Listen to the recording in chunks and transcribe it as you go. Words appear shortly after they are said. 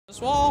This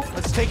wall?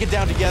 Let's take it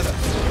down together.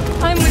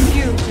 I'm with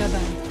you,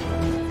 Jedi.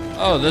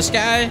 Oh, this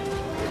guy?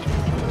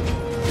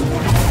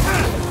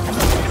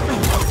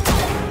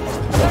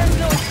 There's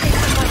no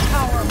escaping my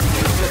power.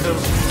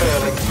 Systems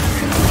failing.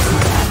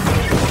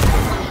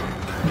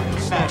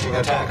 Snatching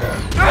attacker.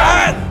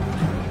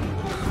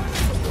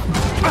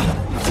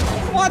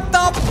 What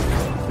the?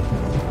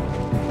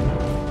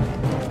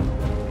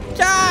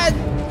 God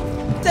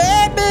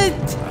damn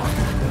it!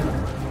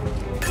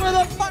 Where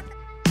the fuck?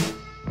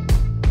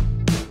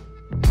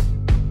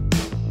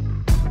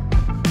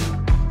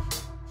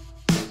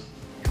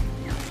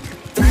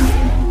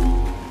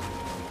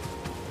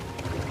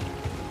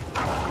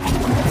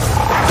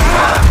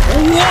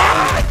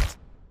 What?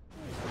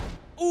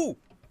 Ooh,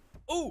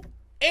 ooh,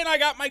 and I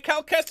got my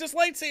Cal Kestis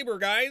lightsaber,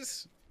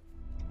 guys.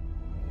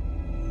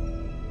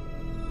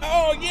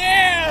 Oh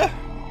yeah!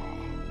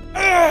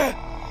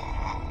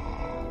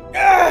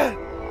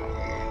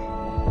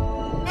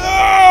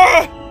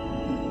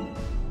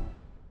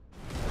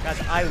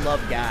 Guys, I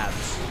love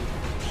Gabs.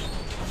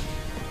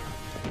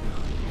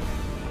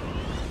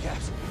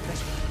 Gabs,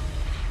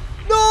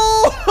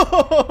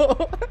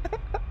 no!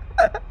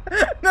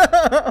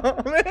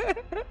 No, man!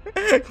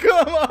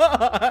 Come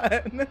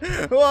on!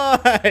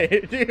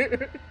 Why,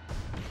 dude?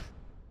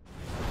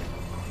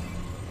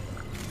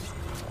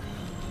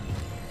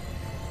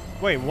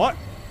 Wait, what?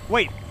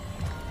 Wait.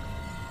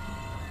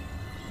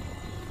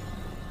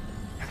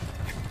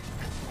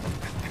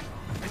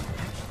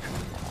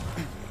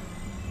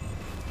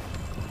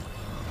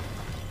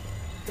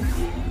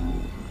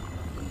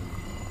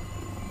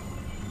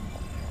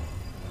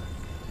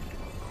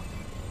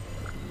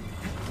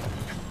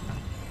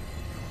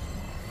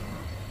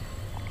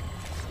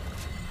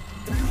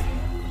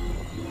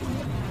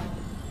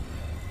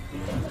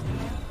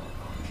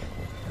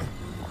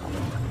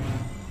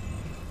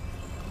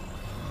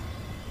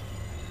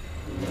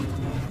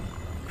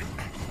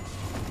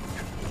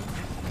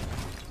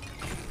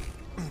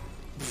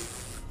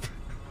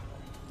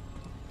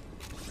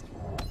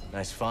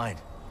 Nice find.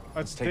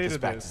 Let's take this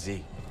back to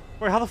Z.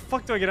 Wait, how the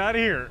fuck do I get out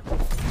of here?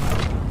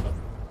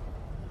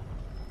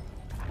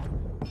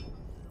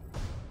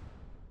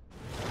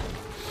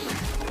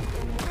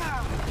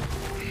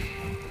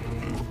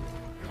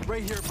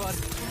 Right here, bud.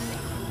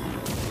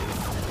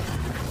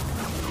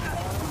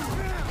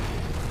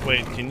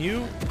 Wait, can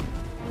you?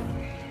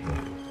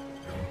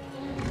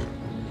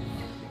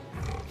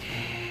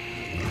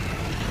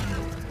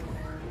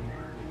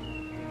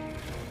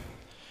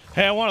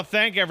 Hey, I want to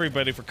thank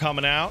everybody for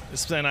coming out,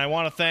 and I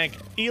want to thank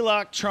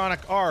Electronic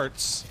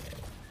Arts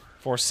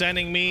for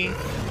sending me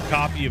a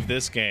copy of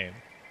this game.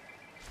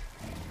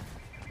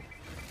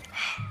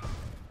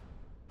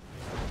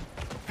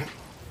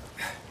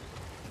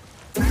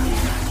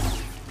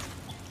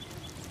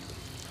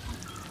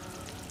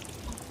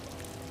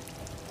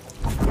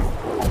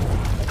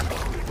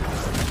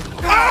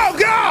 Oh,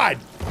 God!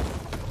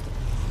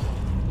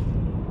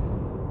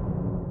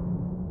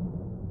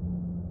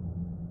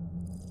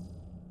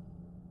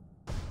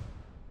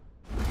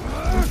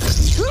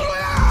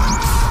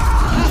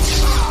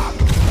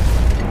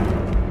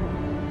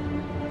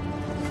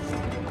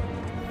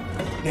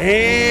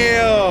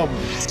 Damn!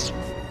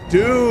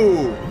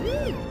 Dude!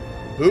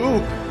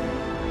 Luke!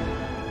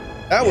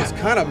 That was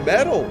kind of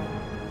metal.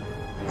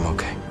 I'm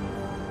okay.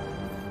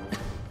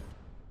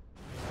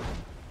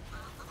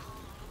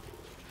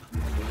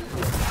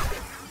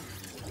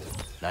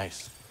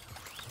 Nice.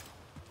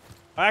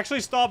 I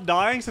actually stopped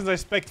dying since I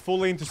spec'd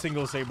fully into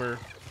single saber.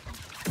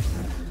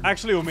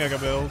 Actually, Omega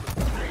build.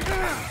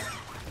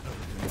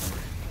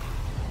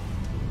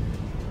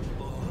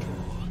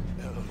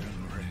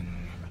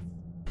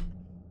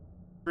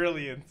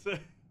 Brilliant.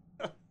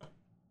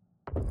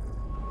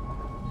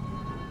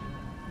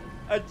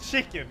 A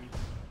chicken.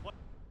 What?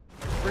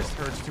 Wrist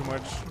hurts too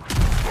much.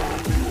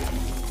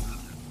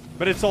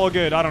 But it's all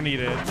good. I don't need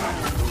it.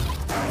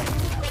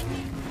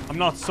 I'm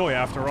not soy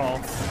after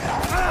all.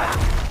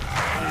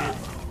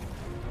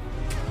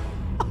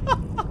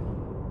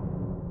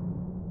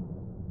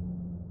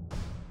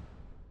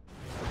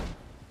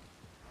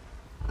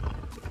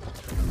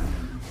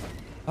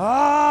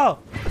 Oh!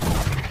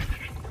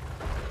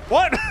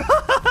 What?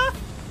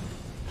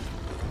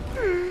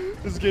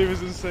 This game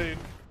is insane.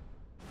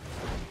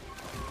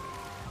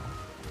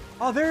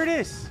 Oh, there it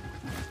is.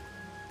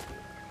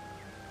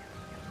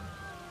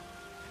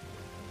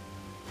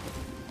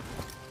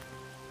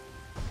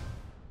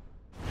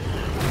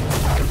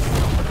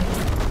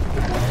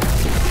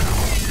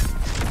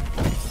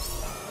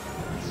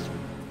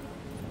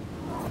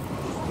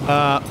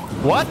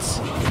 What?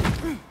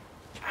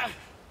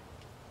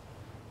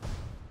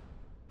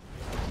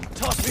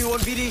 Toss me one,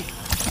 BD.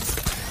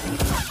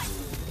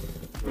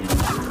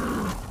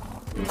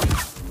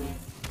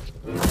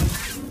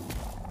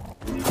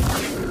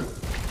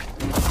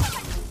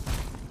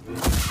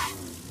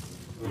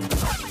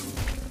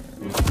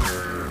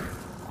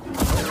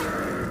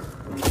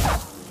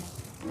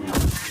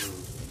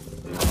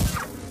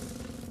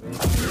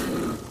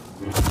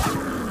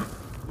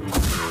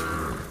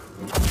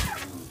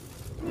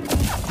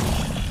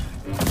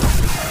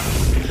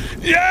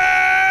 Yeah!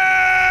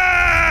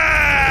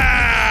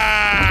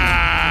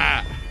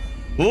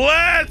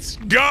 Let's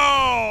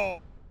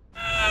go!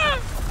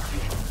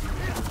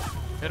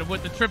 Hit him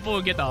with the triple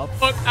and get the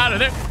fuck out of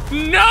there.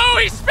 No,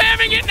 he's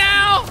spamming it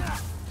now!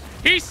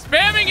 He's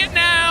spamming it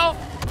now!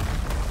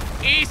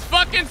 He's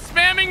fucking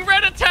spamming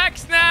red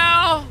attacks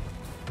now!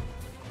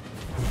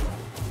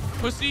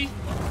 Pussy.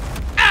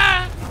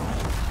 Ah!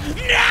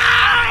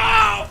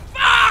 No!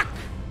 Fuck!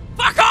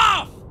 Fuck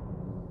off!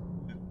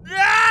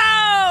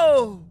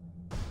 No!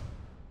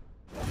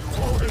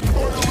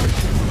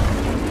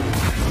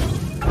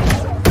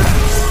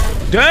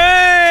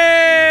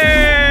 Damn!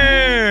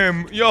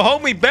 Yo,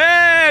 hold me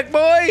back,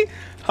 boy!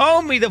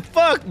 Hold me the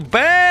fuck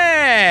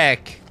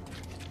back!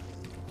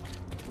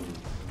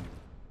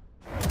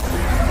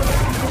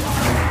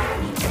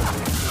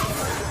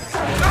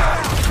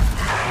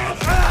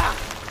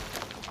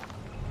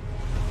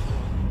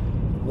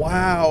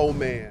 Wow,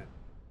 man.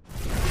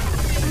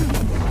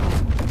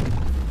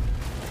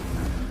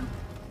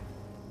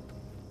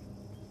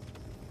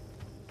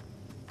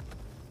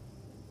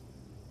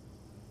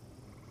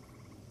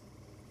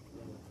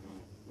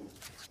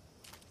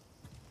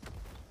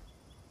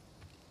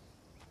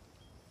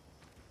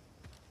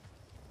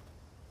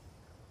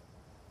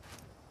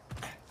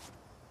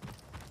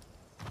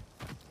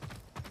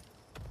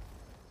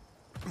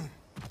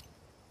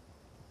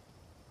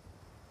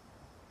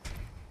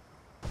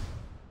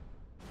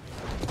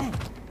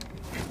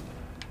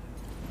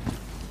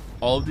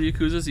 All of the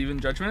Yakuzas, even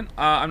Judgment?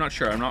 I'm not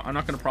sure. I'm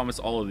not gonna promise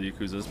all of the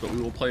Yakuzas, but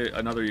we will play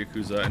another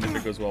Yakuza, and if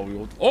it goes well, we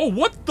will. Oh,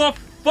 what the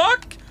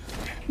fuck?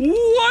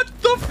 What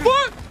the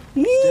fuck?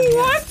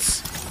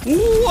 What?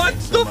 What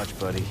the? So much,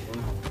 buddy.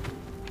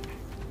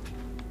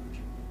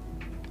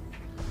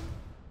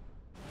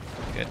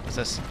 Good. What's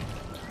this?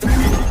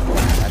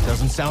 That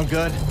doesn't sound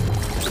good.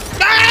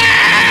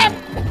 Ah!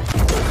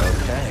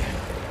 Okay,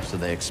 so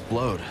they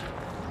explode.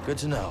 Good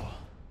to know.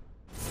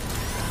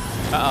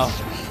 Uh-oh.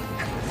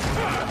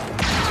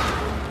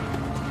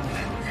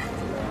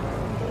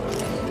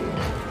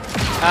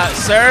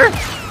 Sir?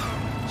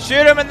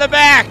 Shoot him in the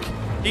back!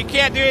 He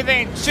can't do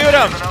anything. Shoot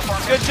him!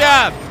 Good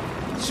job!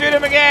 Shoot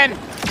him again!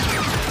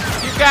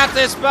 You got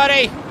this,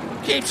 buddy!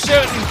 Keep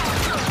shooting!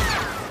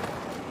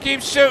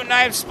 Keep shooting,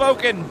 I have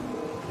spoken!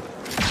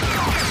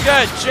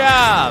 Good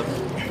job!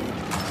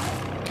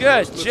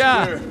 Good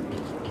job!